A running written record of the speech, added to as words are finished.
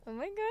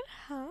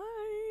god, hi.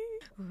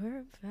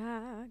 We're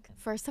back.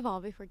 First of all,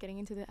 before getting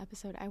into the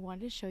episode, I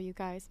wanted to show you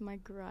guys my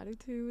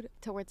gratitude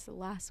towards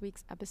last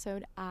week's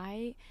episode.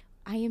 I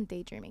am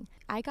daydreaming.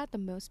 I got the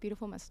most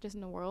beautiful messages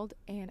in the world,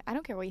 and I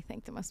don't care what you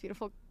think the most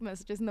beautiful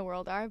messages in the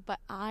world are, but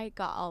I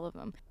got all of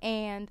them.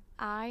 And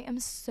I am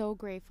so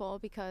grateful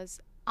because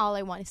all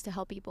I want is to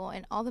help people,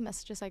 and all the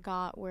messages I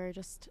got were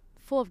just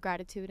full of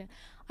gratitude, and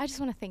I just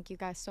want to thank you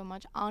guys so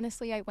much.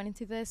 Honestly, I went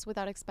into this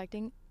without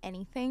expecting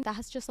anything. That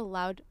has just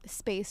allowed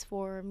space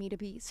for me to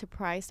be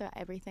surprised at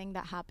everything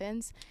that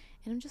happens,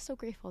 and I'm just so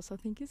grateful. So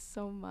thank you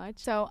so much.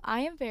 So I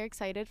am very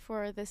excited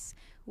for this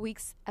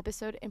week's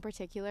episode in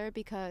particular,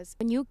 because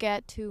when you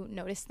get to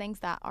notice things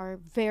that are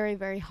very,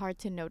 very hard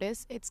to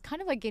notice, it's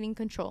kind of like gaining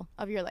control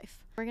of your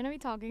life. We're going to be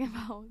talking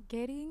about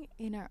getting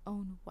in our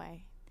own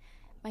way.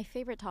 My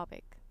favorite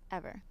topic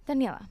ever.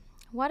 Daniela,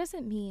 what does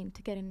it mean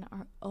to get in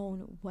our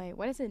own way?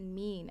 What does it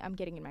mean I'm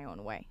getting in my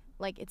own way?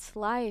 Like, it's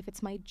life,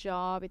 it's my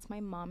job, it's my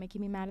mom making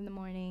me mad in the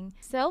morning.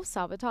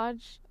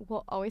 Self-sabotage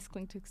will always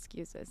cling to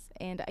excuses,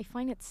 and I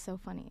find it so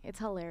funny. It's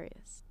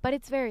hilarious. But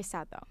it's very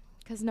sad, though,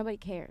 because nobody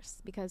cares.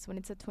 Because when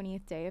it's the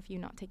 20th day of you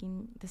not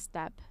taking the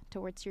step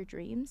towards your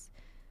dreams,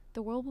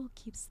 the world will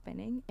keep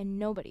spinning, and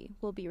nobody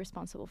will be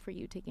responsible for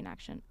you taking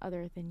action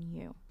other than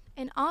you.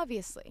 And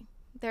obviously,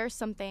 there's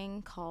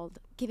something called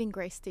giving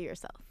grace to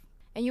yourself.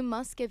 And you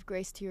must give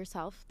grace to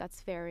yourself.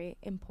 That's very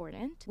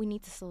important. We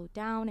need to slow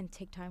down and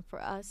take time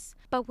for us.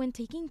 But when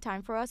taking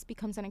time for us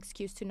becomes an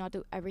excuse to not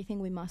do everything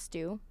we must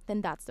do,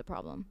 then that's the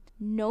problem.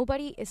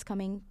 Nobody is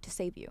coming to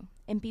save you,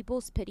 and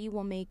people's pity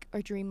will make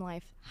our dream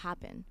life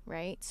happen,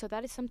 right? So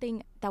that is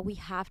something that we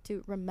have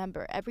to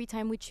remember. Every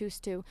time we choose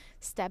to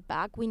step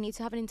back, we need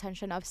to have an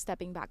intention of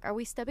stepping back. Are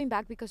we stepping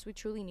back because we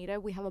truly need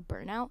it? We have a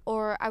burnout?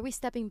 Or are we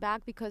stepping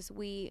back because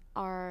we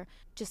are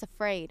just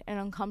afraid and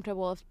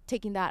uncomfortable of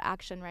taking that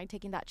action, right?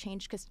 Taking that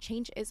change, because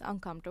change is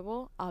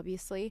uncomfortable,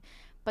 obviously.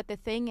 But the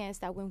thing is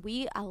that when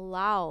we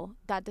allow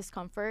that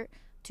discomfort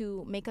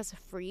to make us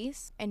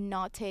freeze and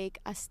not take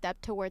a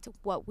step towards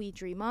what we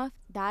dream of,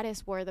 that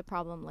is where the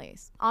problem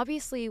lays.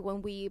 Obviously,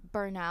 when we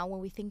burn out, when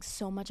we think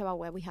so much about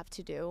what we have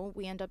to do,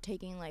 we end up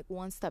taking like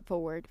one step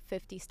forward,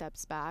 50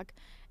 steps back.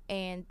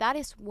 And that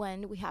is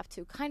when we have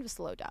to kind of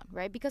slow down,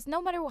 right? Because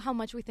no matter how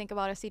much we think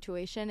about a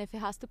situation, if it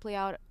has to play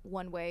out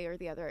one way or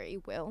the other,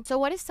 it will. So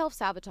what is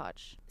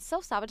self-sabotage?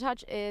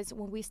 Self-sabotage is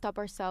when we stop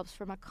ourselves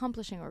from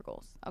accomplishing our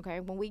goals,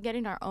 okay? When we get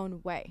in our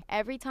own way.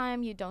 Every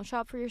time you don't show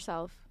up for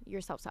yourself, you're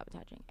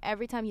self-sabotaging.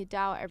 Every time you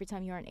doubt, every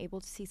time you aren't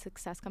able to see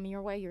success coming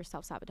your way, you're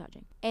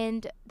self-sabotaging.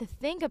 And the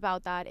thing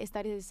about that is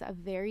that it is a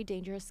very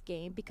dangerous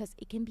game, because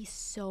it can be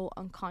so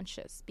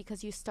unconscious,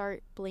 because you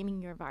start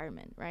blaming your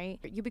environment, right?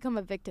 You become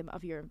a victim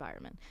of your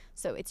environment.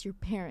 So it's your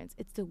parents,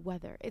 it's the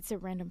weather, it's a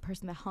random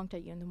person that honked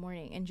at you in the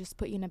morning and just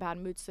put you in a bad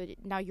mood, so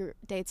now your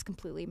day's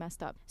completely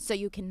messed up, so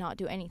you cannot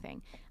do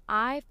anything.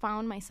 I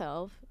found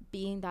myself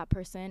being that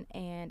person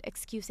and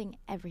excusing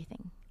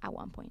everything at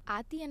one point.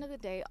 At the end of the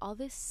day, all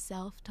this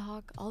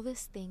self-talk, all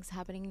these things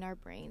happening in our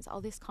brains,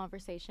 all these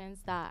conversations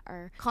that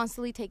are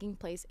constantly taking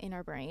place in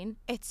our brain,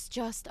 it's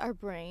just our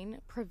brain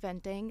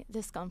preventing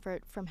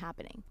discomfort from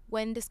happening.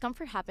 When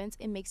discomfort happens,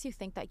 it makes you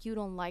think that you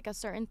don't like a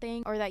certain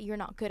thing or that you're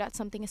not good at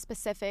something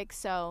specific.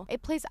 So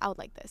it plays out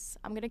like this.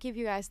 I'm gonna give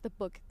you guys the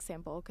book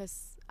example,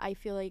 because I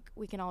feel like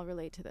we can all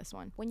relate to this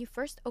one. When you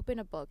first open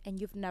a book and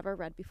you've never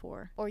read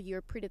before, or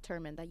you're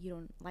predetermined that you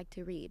don't like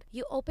to read,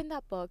 you open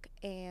that book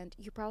and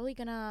you're probably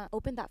gonna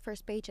open that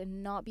first page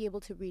and not be able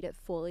to read it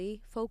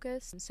fully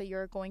focused. So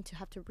you're going to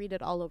have to read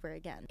it all over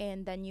again.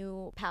 And then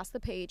you pass the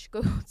page,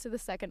 go to the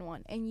second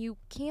one, and you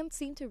can't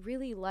seem to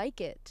really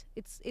like it.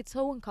 It's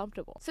so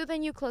uncomfortable. So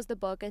then you close the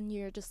book and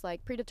you're just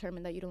like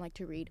predetermined that you don't like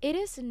to read. It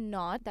is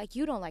not that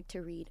you don't like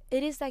to read.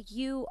 It is that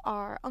you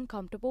are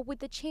uncomfortable with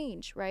the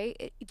change,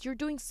 right? You're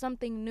doing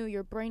something new.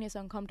 Your brain is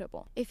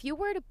uncomfortable. If you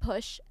were to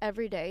push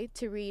every day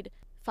to read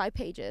 5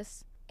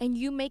 pages and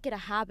you make it a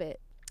habit,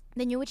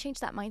 then you would change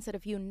that mindset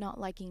of you not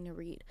liking to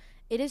read.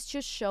 It is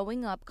just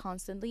showing up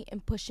constantly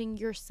and pushing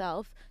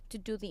yourself to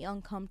do the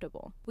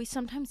uncomfortable. We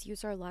sometimes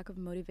use our lack of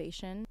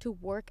motivation to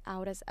work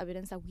out as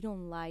evidence that we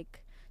don't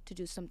like to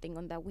do something,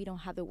 and that we don't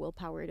have the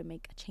willpower to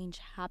make a change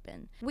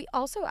happen. We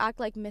also act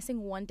like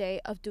missing one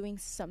day of doing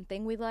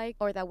something we like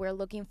or that we're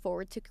looking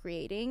forward to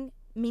creating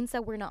means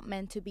that we're not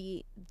meant to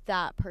be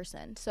that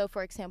person. So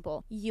for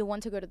example, you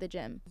want to go to the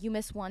gym. You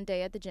miss one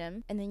day at the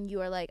gym and then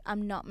you are like,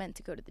 I'm not meant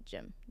to go to the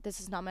gym. This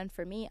is not meant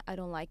for me. I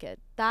don't like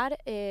it.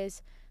 That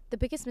is the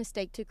biggest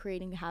mistake to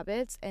creating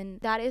habits, and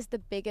that is the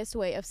biggest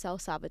way of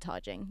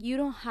self-sabotaging. You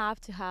don't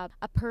have to have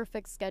a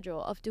perfect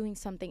schedule of doing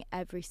something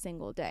every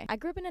single day. I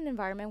grew up in an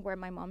environment where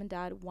my mom and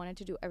dad wanted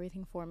to do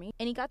everything for me,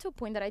 and it got to a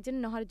point that I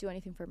didn't know how to do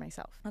anything for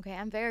myself. Okay,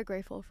 I'm very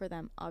grateful for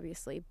them,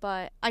 obviously,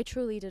 but I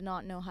truly did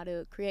not know how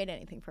to create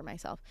anything for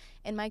myself,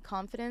 and my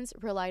confidence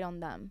relied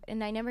on them,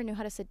 and I never knew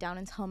how to sit down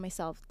and tell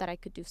myself that I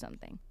could do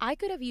something. I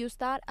could have used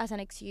that as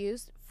an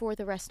excuse for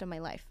the rest of my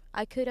life.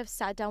 I could have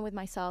sat down with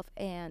myself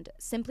and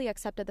simply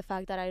accepted the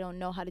fact that I don't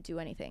know how to do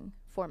anything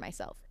for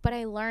myself, but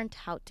I learned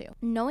how to.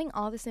 Knowing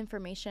all this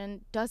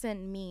information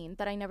doesn't mean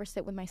that I never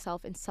sit with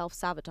myself and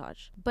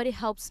self-sabotage, but it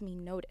helps me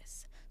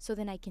notice. So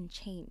then I can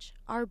change.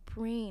 Our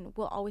brain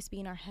will always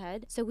be in our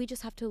head, so we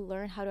just have to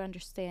learn how to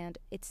understand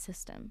its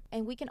system.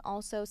 And we can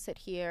also sit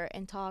here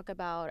and talk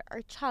about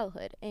our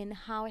childhood and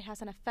how it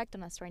has an effect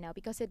on us right now,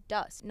 because it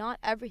does. Not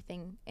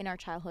everything in our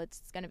childhood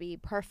is going to be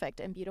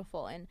perfect and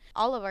beautiful, and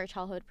all of our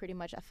childhood pretty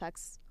much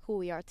affects who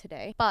we are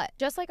today. But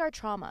just like our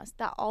traumas,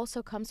 that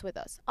also comes with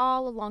us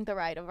all along the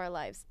ride of our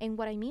lives. And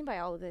what I mean by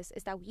all of this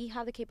is that we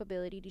have the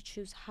capability to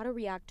choose how to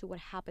react to what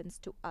happens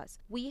to us.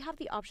 We have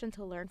the option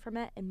to learn from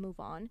it and move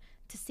on,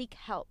 to seek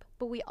help,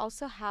 but we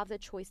also have the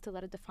choice to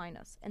let it define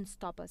us and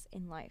stop us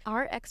in life.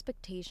 Our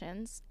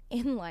expectations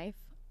in life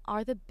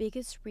are the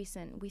biggest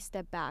reason we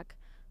step back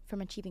from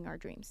achieving our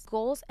dreams.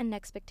 Goals and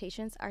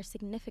expectations are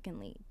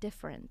significantly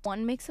different.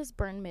 One makes us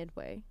burn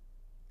midway,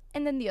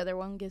 and then the other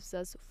one gives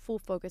us full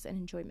focus and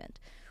enjoyment.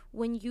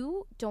 When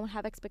you don't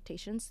have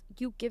expectations,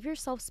 you give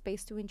yourself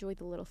space to enjoy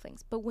the little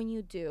things. But when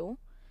you do,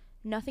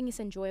 nothing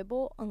is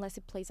enjoyable unless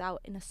it plays out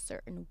in a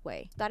certain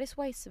way. That is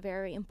why it's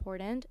very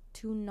important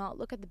to not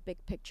look at the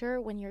big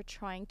picture when you're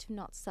trying to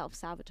not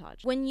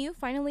self-sabotage. When you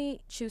finally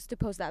choose to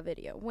post that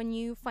video, when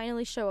you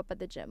finally show up at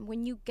the gym,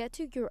 when you get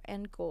to your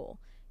end goal,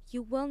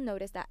 you will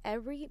notice that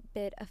every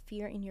bit of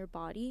fear in your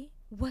body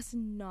was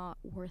not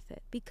worth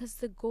it, because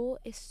the goal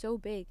is so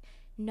big.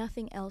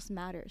 Nothing else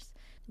matters.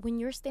 When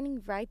you're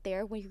standing right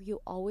there where you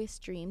always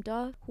dreamed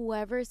of,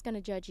 whoever is going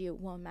to judge you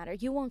won't matter.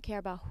 You won't care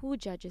about who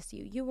judges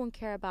you. You won't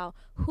care about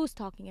who's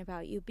talking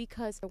about you,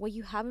 because what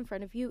you have in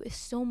front of you is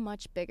so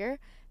much bigger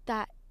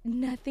that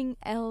nothing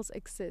else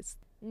exists.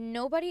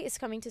 Nobody is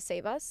coming to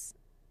save us,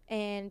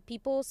 and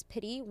people's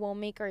pity won't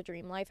make our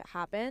dream life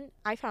happen.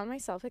 I found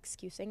myself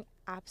excusing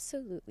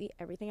absolutely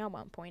everything at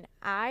one point.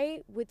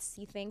 I would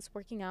see things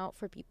working out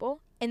for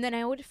people, and then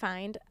I would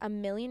find a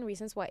million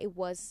reasons why it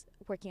was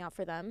working out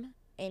for them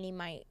and it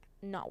might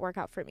not work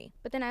out for me.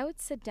 But then I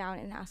would sit down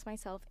and ask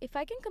myself, if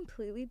I can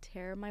completely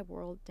tear my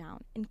world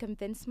down and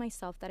convince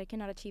myself that I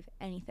cannot achieve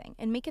anything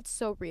and make it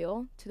so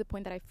real to the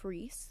point that I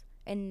freeze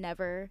and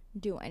never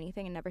do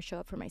anything and never show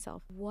up for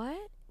myself, what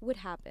would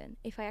happen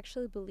if I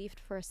actually believed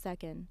for a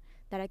second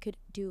that I could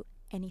do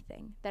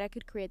anything, that I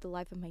could create the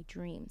life of my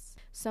dreams?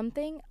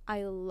 Something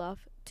I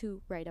love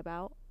to write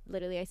about.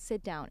 Literally, I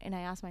sit down and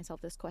I ask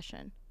myself this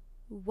question: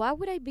 what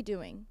would I be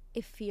doing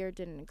if fear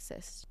didn't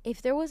exist?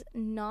 If there was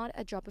not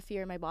a drop of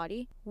fear in my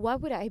body,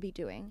 what would I be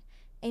doing?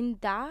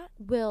 And that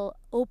will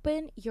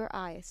open your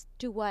eyes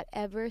to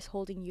whatever is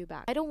holding you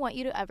back. I don't want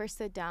you to ever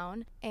sit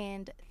down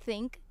and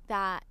think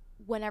that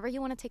whenever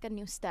you want to take a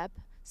new step,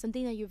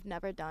 something that you've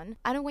never done,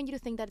 I don't want you to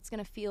think that it's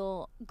going to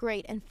feel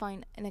great and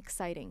fun and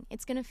exciting.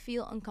 It's going to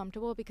feel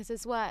uncomfortable, because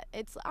it's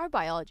our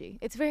biology.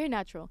 It's very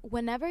natural.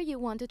 Whenever you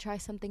want to try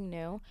something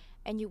new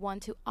and you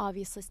want to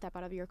obviously step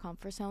out of your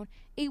comfort zone,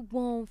 it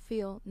won't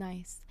feel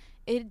nice.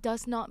 It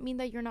does not mean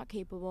that you're not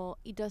capable.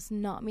 It does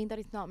not mean that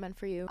it's not meant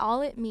for you.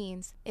 All it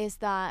means is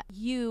that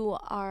you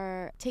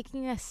are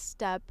taking a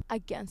step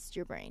against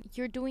your brain.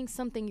 You're doing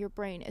something your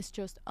brain is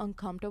just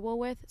uncomfortable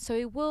with, so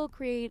it will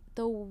create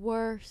the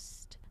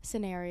worst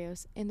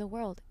scenarios in the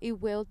world. It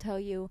will tell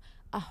you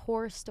a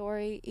horror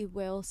story. It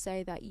will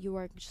say that you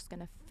are just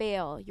gonna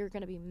fail, you're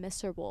gonna be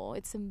miserable,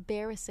 it's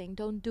embarrassing,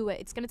 don't do it.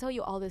 It's gonna tell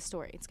you all this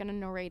story. It's gonna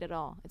narrate it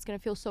all. It's gonna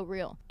feel so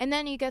real. And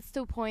then it gets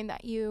to a point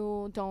that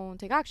you don't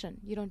take action,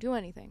 you don't do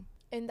anything.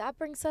 And that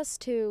brings us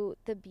to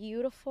the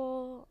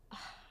beautiful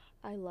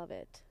I love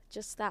it,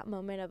 just that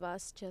moment of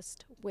us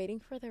just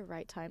waiting for the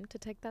right time to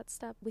take that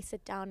step. We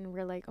sit down and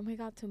we're like, oh my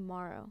god,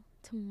 tomorrow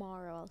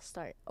I'll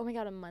start. Oh my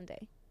god, on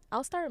Monday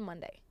I'll start on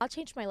Monday. I'll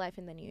change my life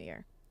in the new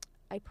year.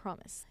 I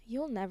promise.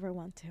 You'll never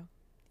want to.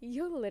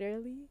 You'll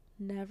literally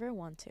never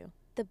want to.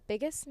 The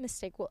biggest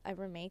mistake we'll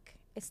ever make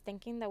is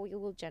thinking that we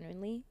will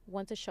genuinely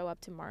want to show up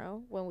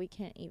tomorrow when we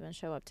can't even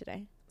show up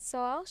today. So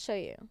I'll show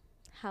you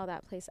how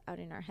that plays out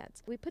in our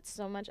heads. We put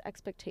so much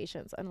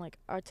expectations on like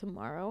our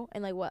tomorrow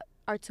and like what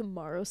our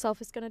tomorrow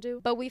self is gonna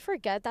do, but we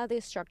forget that the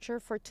structure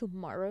for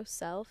tomorrow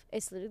self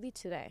is literally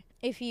today.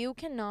 If you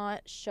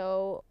cannot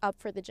show up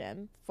for the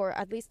gym for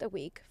at least a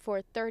week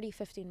for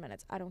 30-15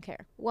 minutes, I don't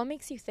care, what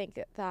makes you think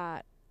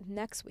that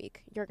next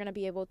week you're gonna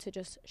be able to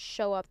just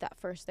show up that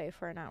first day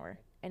for an hour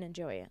and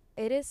enjoy it?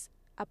 It is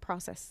a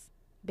process,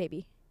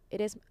 baby. It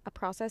is a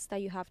process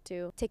that you have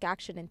to take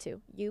action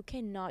into. You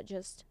cannot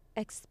just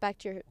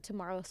expect your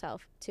tomorrow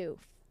self to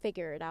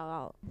figure it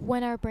out.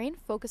 When our brain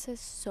focuses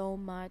so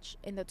much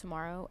in the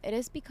tomorrow, it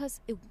is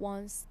because it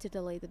wants to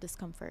delay the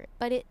discomfort,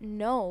 but it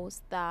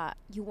knows that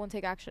you won't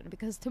take action,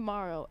 because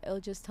tomorrow it'll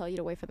just tell you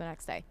to wait for the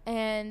next day.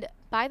 And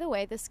by the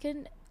way, this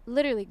can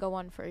literally go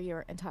on for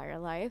your entire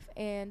life,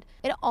 and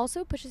it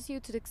also pushes you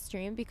to the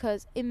extreme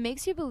because it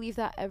makes you believe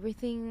that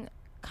everything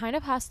kind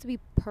of has to be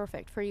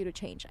perfect for you to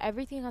change.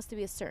 Everything has to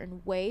be a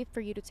certain way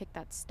for you to take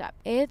that step.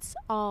 It's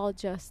all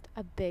just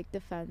a big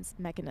defense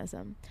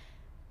mechanism.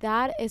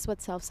 That is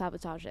what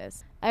self-sabotage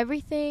is.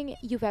 Everything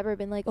you've ever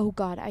been like, oh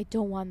God, I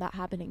don't want that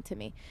happening to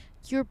me.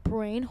 Your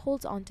brain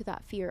holds on to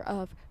that fear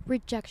of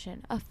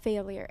rejection, of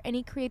failure, and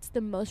it creates the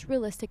most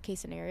realistic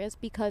case scenarios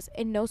because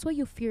it knows what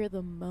you fear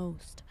the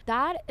most.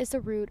 That is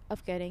the root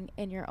of getting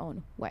in your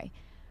own way.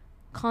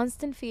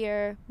 Constant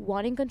fear,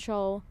 wanting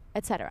control,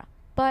 etc.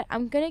 But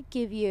I'm gonna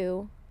give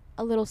you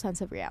a little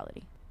sense of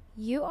reality.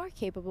 You are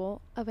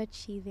capable of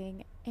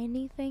achieving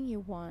anything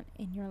you want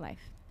in your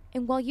life.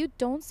 And while you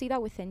don't see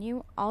that within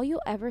you, all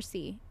you'll ever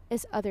see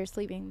is others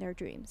living their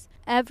dreams.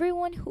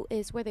 Everyone who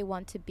is where they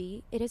want to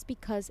be, it is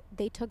because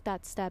they took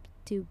that step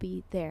to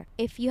be there.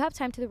 If you have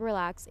time to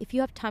relax, if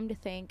you have time to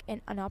think, and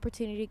an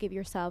opportunity to give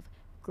yourself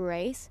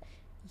grace,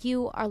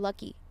 you are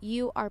lucky.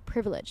 You are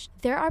privileged.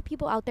 There are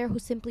people out there who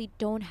simply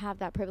don't have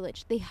that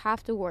privilege. They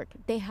have to work.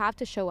 They have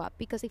to show up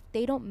because if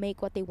they don't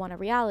make what they want a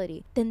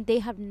reality, then they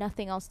have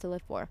nothing else to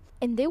live for.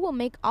 And they will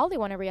make all they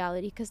want a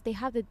reality because they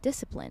have the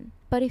discipline.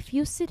 But if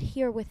you sit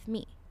here with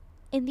me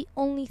and the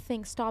only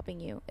thing stopping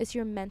you is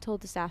your mental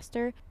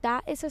disaster,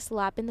 that is a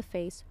slap in the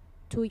face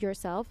to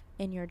yourself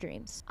and your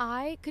dreams.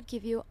 I could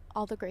give you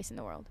all the grace in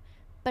the world,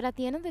 but at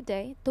the end of the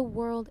day, the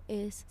world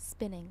is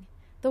spinning.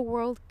 The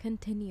world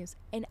continues,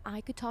 and I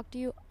could talk to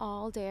you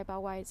all day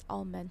about why it's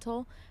all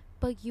mental,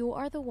 but you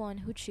are the one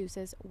who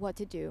chooses what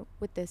to do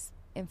with this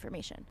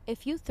information.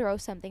 If you throw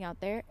something out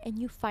there and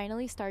you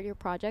finally start your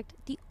project,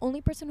 the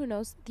only person who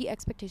knows the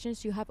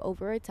expectations you have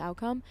over its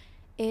outcome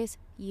is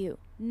you.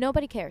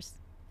 Nobody cares.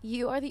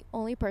 You are the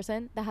only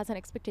person that has an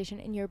expectation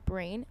in your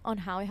brain on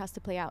how it has to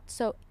play out.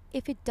 So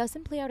if it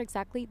doesn't play out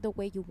exactly the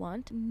way you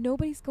want,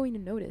 nobody's going to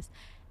notice.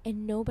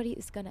 And nobody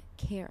is gonna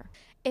care.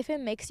 If it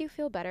makes you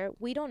feel better,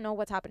 we don't know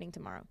what's happening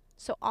tomorrow.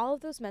 So all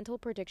of those mental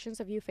predictions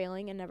of you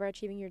failing and never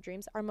achieving your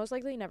dreams are most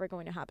likely never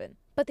going to happen.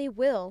 But they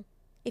will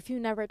if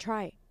you never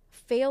try.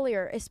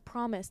 Failure is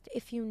promised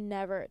if you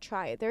never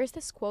try. There is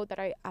this quote that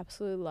I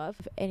absolutely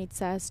love, and it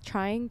says,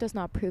 trying does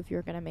not prove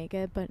you're gonna make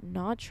it, but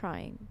not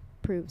trying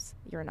proves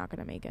you're not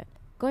gonna make it.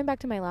 Going back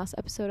to my last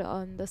episode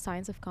on the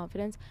science of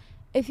confidence,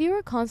 if you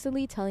are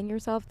constantly telling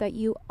yourself that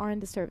you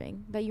aren't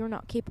deserving, that you're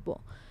not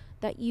capable,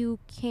 that you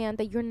can't,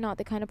 that you're not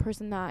the kind of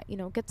person that,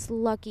 gets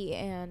lucky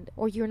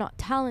or you're not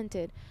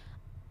talented,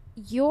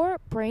 your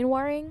brain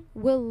wiring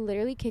will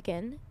literally kick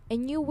in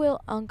and you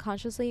will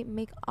unconsciously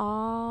make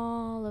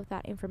all of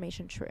that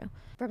information true.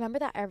 Remember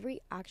that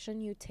every action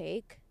you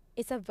take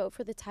is a vote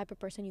for the type of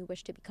person you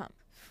wish to become.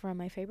 From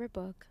my favorite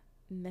book,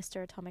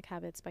 Mr. Atomic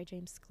Habits by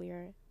James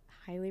Clear,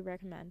 highly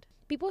recommend.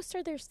 People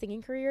start their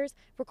singing careers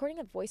recording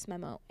a voice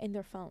memo in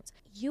their phones.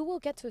 You will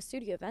get to a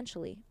studio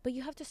eventually, but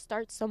you have to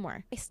start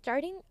somewhere.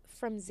 Starting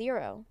from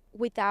zero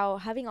without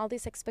having all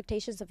these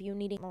expectations of you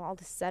needing all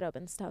this setup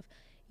and stuff,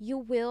 you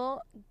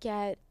will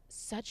get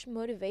such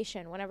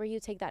motivation whenever you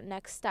take that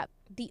next step.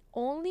 The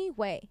only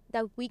way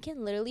that we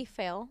can literally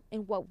fail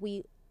in what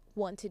we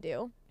want to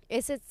do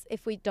is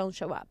if we don't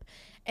show up.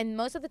 And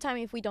most of the time,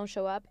 if we don't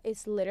show up,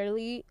 it's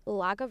literally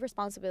lack of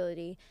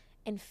responsibility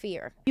and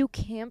fear. You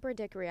can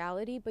predict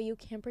reality, but you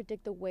can't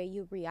predict the way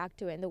you react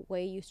to it and the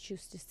way you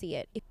choose to see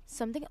it.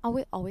 Something I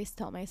would always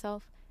tell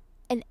myself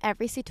in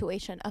every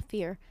situation of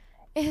fear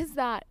is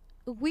that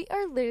we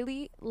are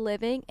literally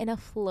living in a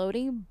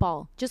floating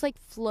ball, just like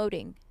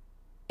floating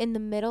in the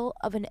middle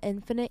of an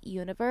infinite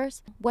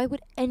universe. Why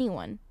would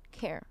anyone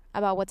care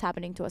about what's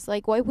happening to us?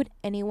 Like, why would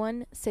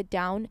anyone sit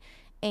down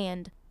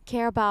and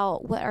care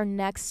about what our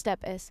next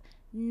step is?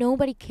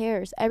 Nobody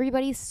cares.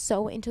 Everybody's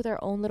so into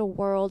their own little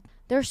world.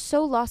 They're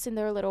so lost in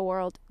their little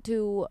world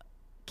to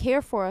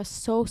care for us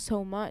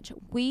so much.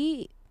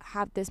 We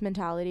have this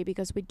mentality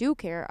because we do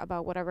care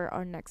about whatever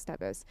our next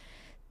step is,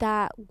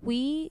 that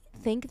we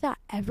think that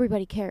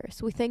everybody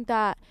cares. We think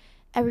that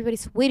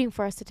everybody's waiting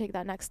for us to take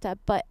that next step.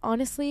 But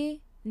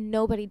honestly,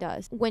 nobody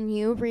does. When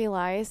you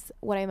realize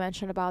what I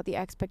mentioned about the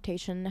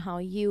expectation, how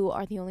you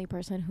are the only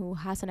person who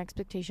has an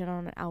expectation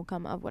on an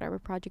outcome of whatever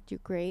project you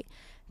create,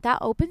 that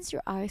opens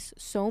your eyes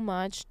so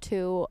much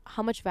to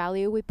how much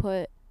value we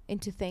put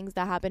into things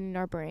that happen in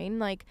our brain.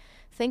 Like,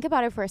 think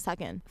about it for a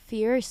second.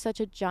 Fear is such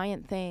a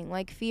giant thing.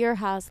 Like, fear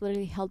has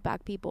literally held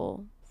back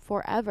people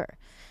forever.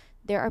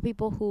 There are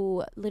people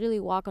who literally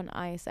walk on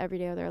ice every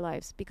day of their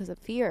lives because of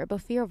fear.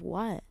 But fear of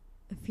what?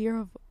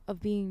 Fear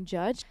of being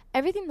judged.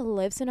 Everything that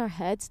lives in our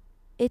heads,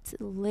 it's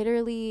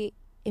literally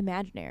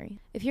imaginary.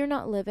 If you're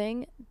not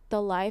living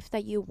the life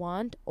that you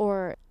want,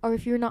 or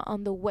if you're not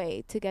on the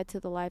way to get to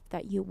the life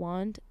that you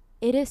want,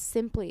 it is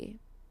simply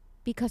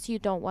because you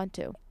don't want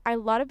to. A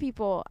lot of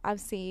people I've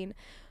seen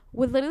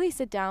would literally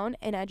sit down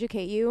and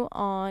educate you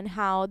on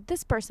how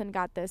this person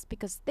got this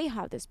because they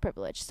have this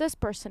privilege. This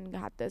person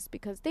got this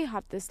because they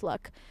have this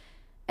luck.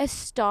 And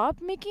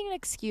stop making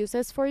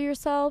excuses for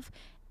yourself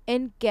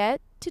and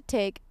get to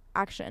take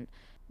action.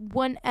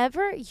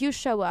 Whenever you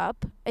show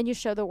up and you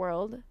show the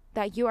world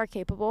that you are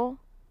capable,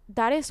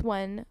 that is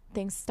when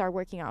things start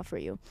working out for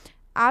you.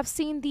 I've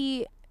seen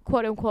the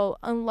quote unquote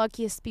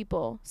unluckiest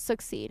people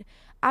succeed.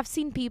 I've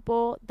seen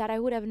people that I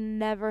would have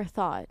never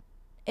thought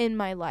in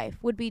my life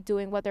would be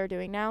doing what they're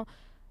doing now,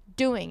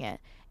 doing it.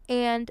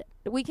 And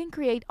we can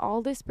create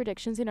all these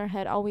predictions in our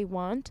head all we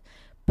want,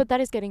 but that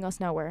is getting us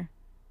nowhere,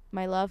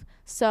 my love.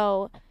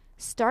 So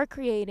start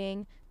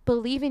creating.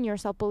 Believe in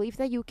yourself. Believe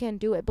that you can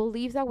do it.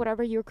 Believe that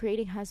whatever you're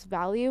creating has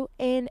value,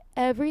 and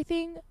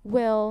everything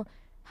will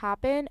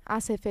happen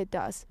as if it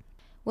does.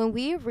 When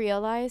we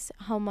realize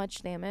how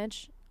much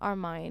damage our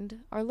mind,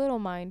 our little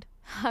mind,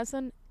 has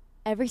on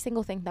every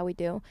single thing that we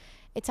do,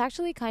 it's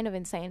actually kind of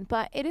insane.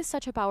 But it is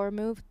such a power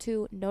move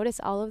to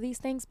notice all of these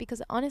things,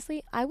 because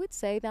honestly, I would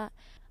say that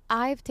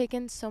I've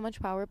taken so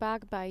much power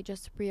back by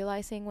just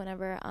realizing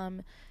whenever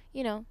I'm,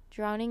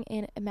 drowning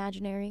in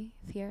imaginary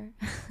fear,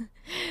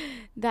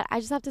 that I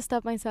just have to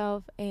stop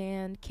myself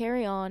and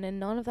carry on, and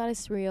none of that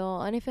is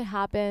real. And if it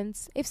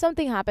happens, if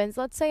something happens,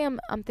 let's say I'm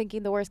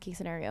thinking the worst case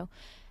scenario.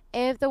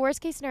 If the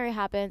worst case scenario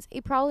happens,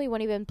 it probably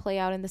won't even play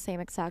out in the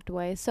same exact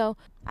way. So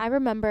I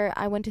remember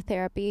I went to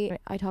therapy.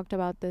 I talked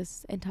about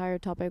this entire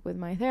topic with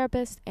my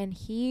therapist, and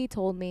he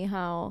told me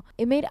how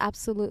it made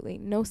absolutely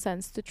no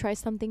sense to try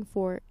something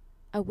for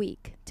a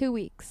week, 2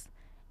 weeks,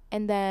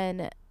 and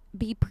then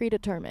be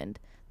predetermined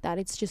that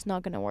it's just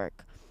not going to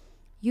work.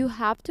 You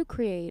have to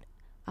create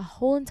a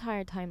whole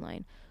entire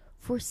timeline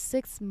for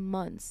 6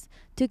 months.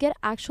 To get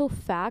actual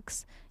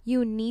facts,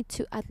 you need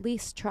to at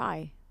least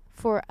try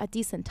for a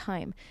decent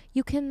time.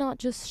 You cannot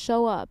just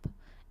show up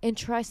and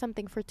try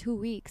something for 2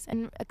 weeks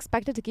and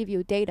expect it to give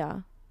you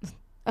data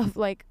of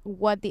like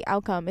what the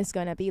outcome is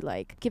going to be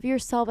like. Give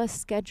yourself a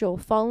schedule.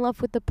 Fall in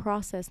love with the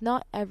process.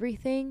 Not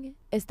everything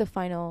is the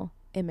final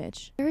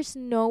image. There's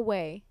no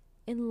way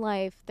in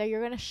life that you're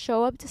going to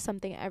show up to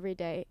something every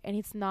day and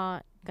it's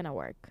not going to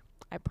work.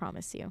 I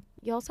promise you.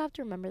 You also have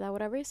to remember that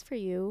whatever is for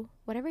you,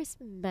 whatever is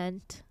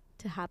meant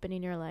to happen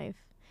in your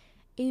life,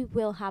 it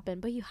will happen,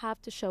 but you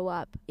have to show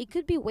up. It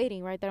could be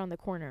waiting right there on the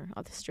corner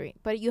of the street,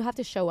 but you have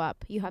to show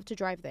up. You have to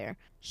drive there.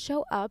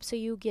 Show up so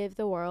you give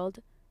the world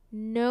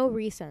no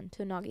reason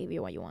to not give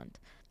you what you want.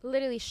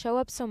 Literally show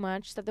up so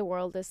much that the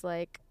world is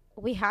like,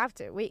 we have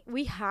to.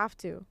 We have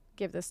to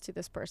give this to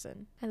this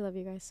person. I love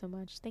you guys so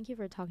much. Thank you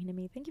for talking to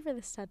me. Thank you for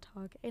this TED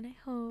Talk. And I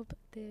hope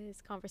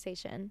this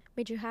conversation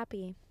made you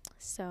happy.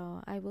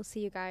 So I will see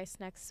you guys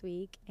next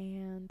week.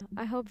 And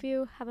I hope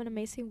you have an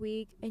amazing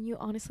week and you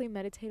honestly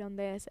meditate on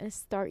this and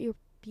start your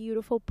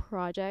beautiful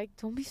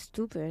project. Don't be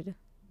stupid.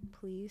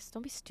 Please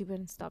don't be stupid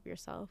and stop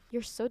yourself.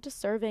 You're so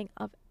deserving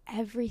of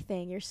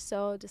everything. You're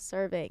so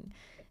deserving.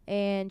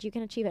 And you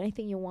can achieve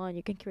anything you want.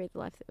 You can create the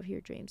life of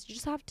your dreams. You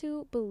just have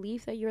to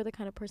believe that you're the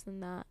kind of person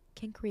that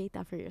can create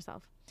that for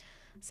yourself.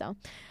 So,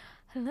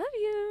 I love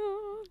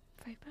you.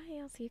 Bye-bye.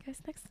 I'll see you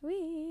guys next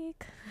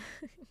week.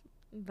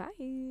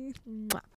 Bye. Mwah.